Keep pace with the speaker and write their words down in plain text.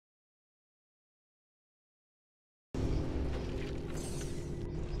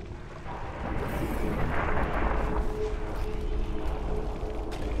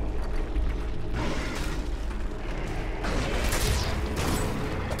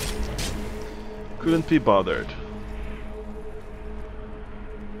Couldn't be bothered.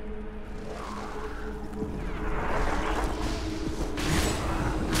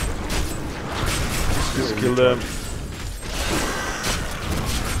 Just kill them.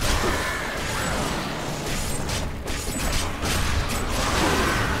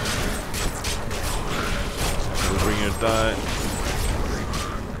 We'll bring your die.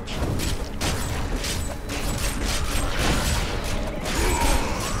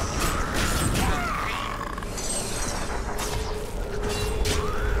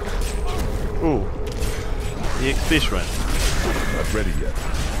 Ooh, the XP shrine. Not ready yet.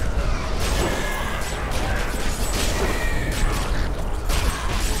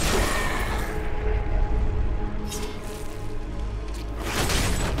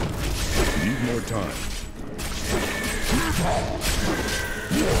 Need more time.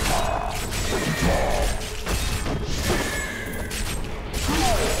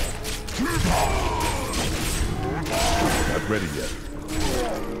 Not ready yet.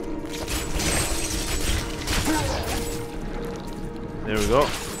 There we go.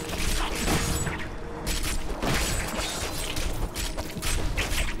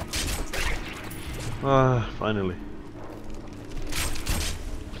 Ah, finally.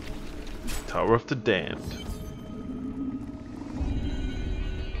 Tower of the Damned.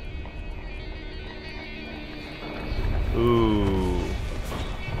 Ooh.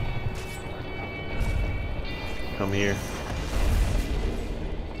 Come here.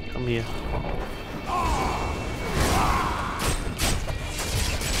 Come here.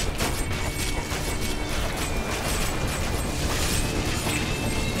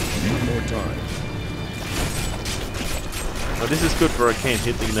 Need more time. Oh, this is good for Arcane,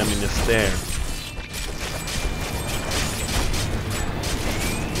 hitting them in the stair.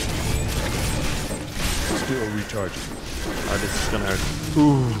 Still recharging. Oh, this is gonna hurt.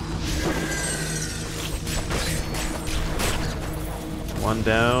 Ooh. One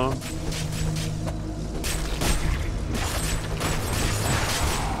down.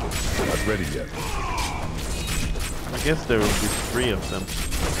 Not ready yet. I guess there will be 3 of them.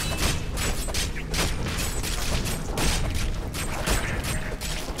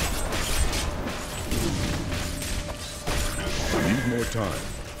 Need more time.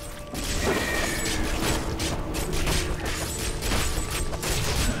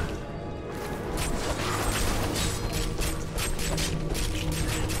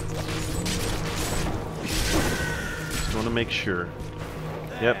 Just want to make sure.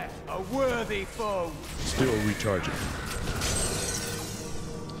 Yep. A worthy foe. Still recharging.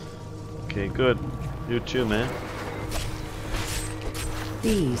 Okay, good. You too, man.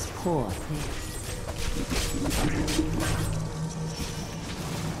 These poor things.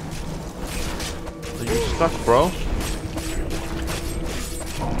 Are you stuck, bro?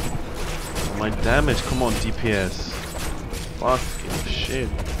 Oh, my damage, come on, DPS. Fucking shit.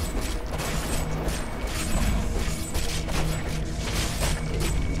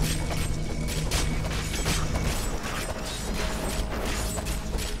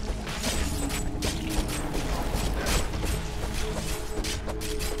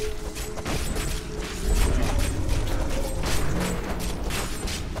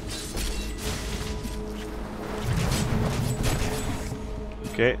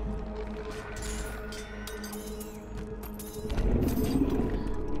 Okay.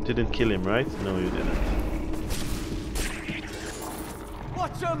 Didn't kill him, right? No, you didn't.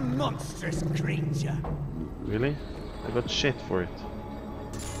 What a monstrous creature! Really? I got shit for it.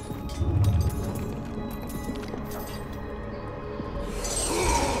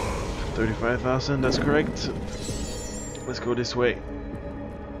 $35,000, that's correct. Let's go this way.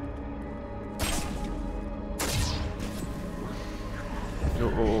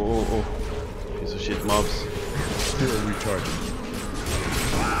 Oh. Piece of shit mobs. Still recharging.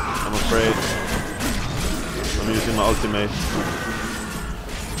 I'm afraid. I'm using my ultimate.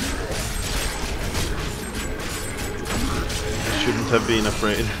 I shouldn't have been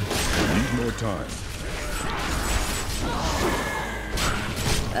afraid. Need more time.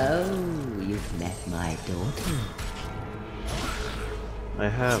 Oh, you've met my daughter. I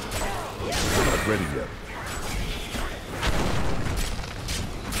have. Not ready yet.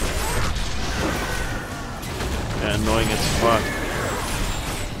 Yeah, annoying as fuck.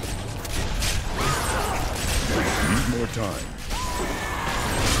 Need more time.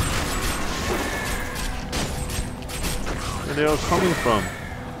 Where are they all coming from?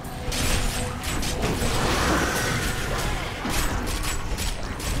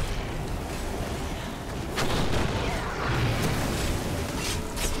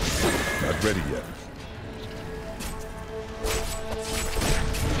 Not ready yet.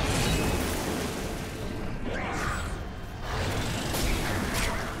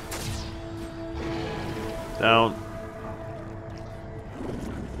 Down.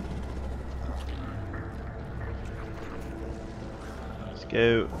 Let's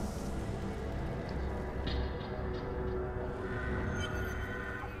go.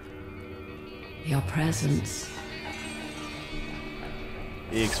 Your presence.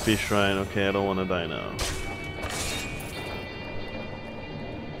 EXP shrine. Okay, I don't want to die now.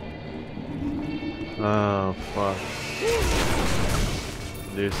 Oh fuck.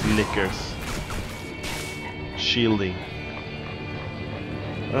 There's lickers. Shielding.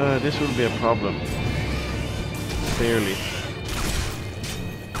 This will be a problem. Clearly.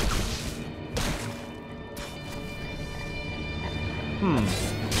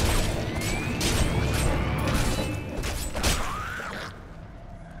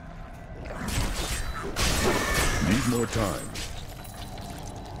 Need more time.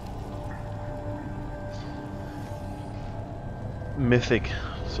 Mythic.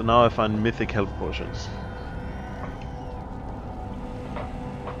 So now I find mythic health potions.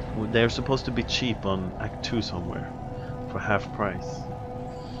 They're supposed to be cheap on Act 2 somewhere. For half price.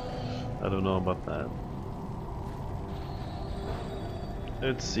 I don't know about that.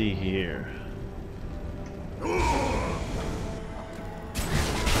 Let's see here. Come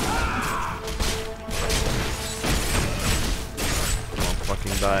on,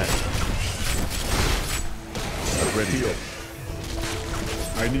 fucking die. Not ready yet.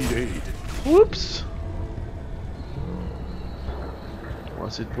 I need aid. Whoops!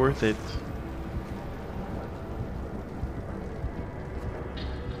 Was it worth it?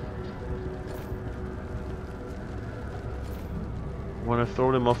 I want to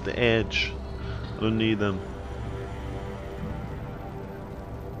throw them off the edge. I don't need them.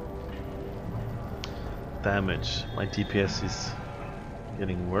 Damage. My DPS is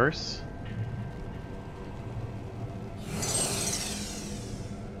getting worse.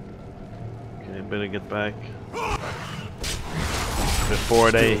 Okay, better get back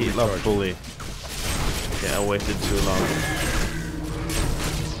before they heal up fully. Okay, I waited too long.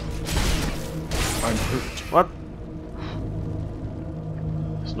 I'm hurt. What?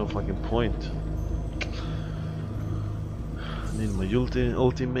 There's no fucking point. I need my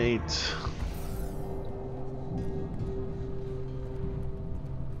ultimate.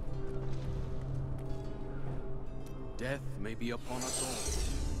 Death may be upon us all.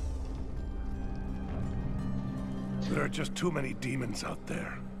 There are just too many demons out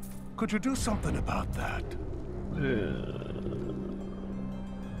there. Could you do something about that?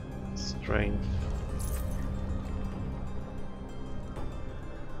 Strength.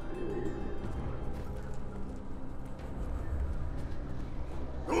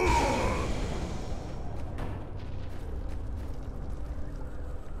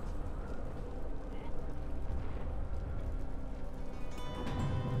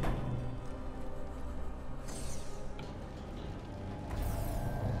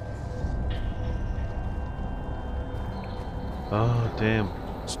 Oh, damn.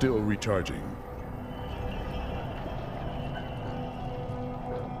 Still recharging.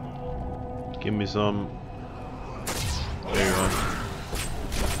 Give me some. There you are.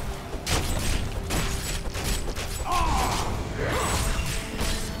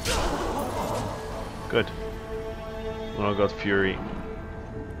 Good. Now I got Fury.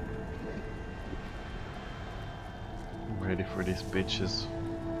 I'm ready for these bitches.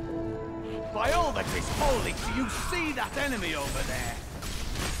 By all that is holy, do you see that enemy over there?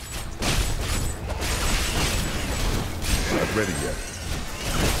 Not ready yet.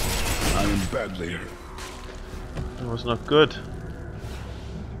 I am badly hurt. That was not good.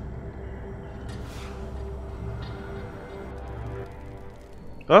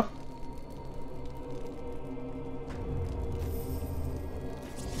 Huh?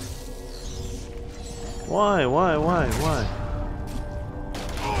 Why?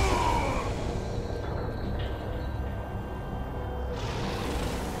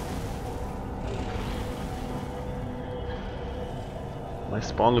 My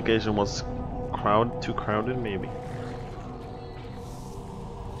spawn location was too crowded, maybe.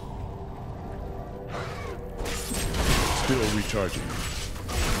 Still recharging.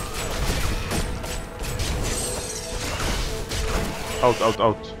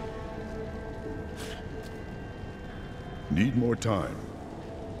 Out. Need more time.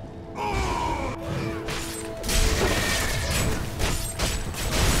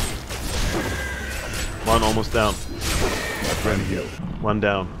 One almost down. Not ready yet. One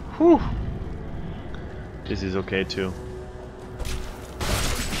down. Whew. This is okay too.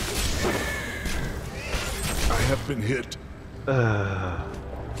 I have been hit.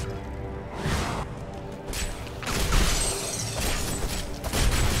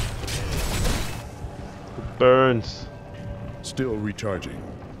 The burns. Still recharging.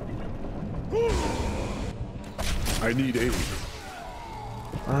 I need aid.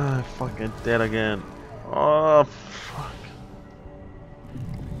 Ah, fucking dead again. Oh, fuck.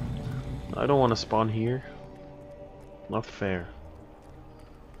 I don't want to spawn here. Not fair.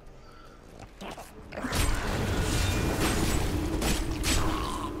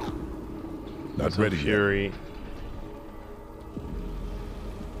 Not Some ready yet. fury.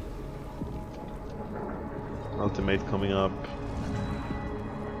 Ultimate coming up.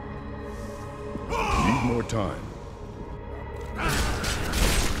 Need more time.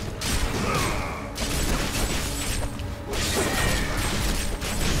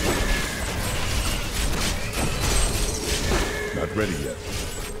 Not ready yet.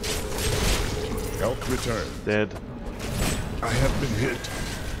 Health return. Dead. I have been hit.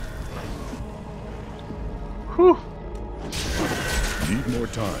 Whew. Need more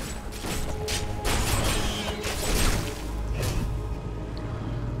time.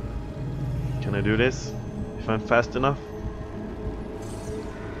 Can I do this? If I'm fast enough?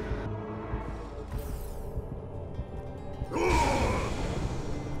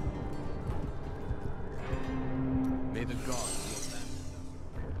 May the gods heal them.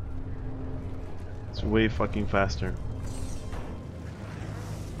 It's way fucking faster.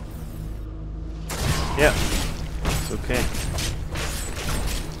 Yeah, it's okay.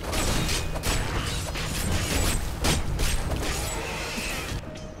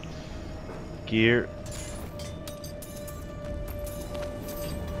 Gear.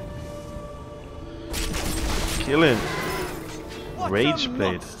 Kill him. What Rage a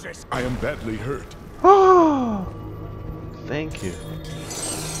blade. monstrous- I am badly hurt. Oh, thank you.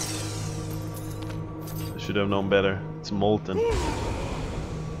 I should have known better. It's molten.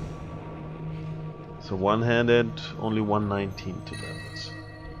 So one-handed, only 119 to damage.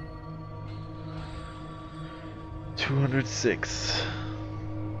 206.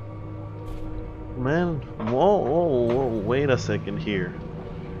 Man, whoa, wait a second here.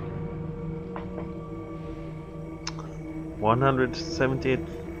 178.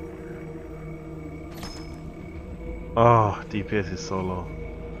 Oh, DPS is so low.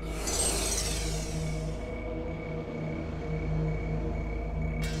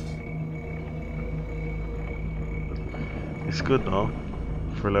 It's good though,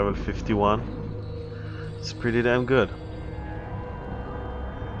 for level 51. It's pretty damn good.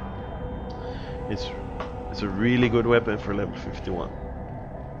 It's a really good weapon for level 51.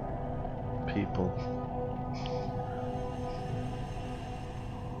 People.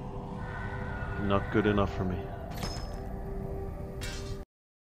 Not good enough for me.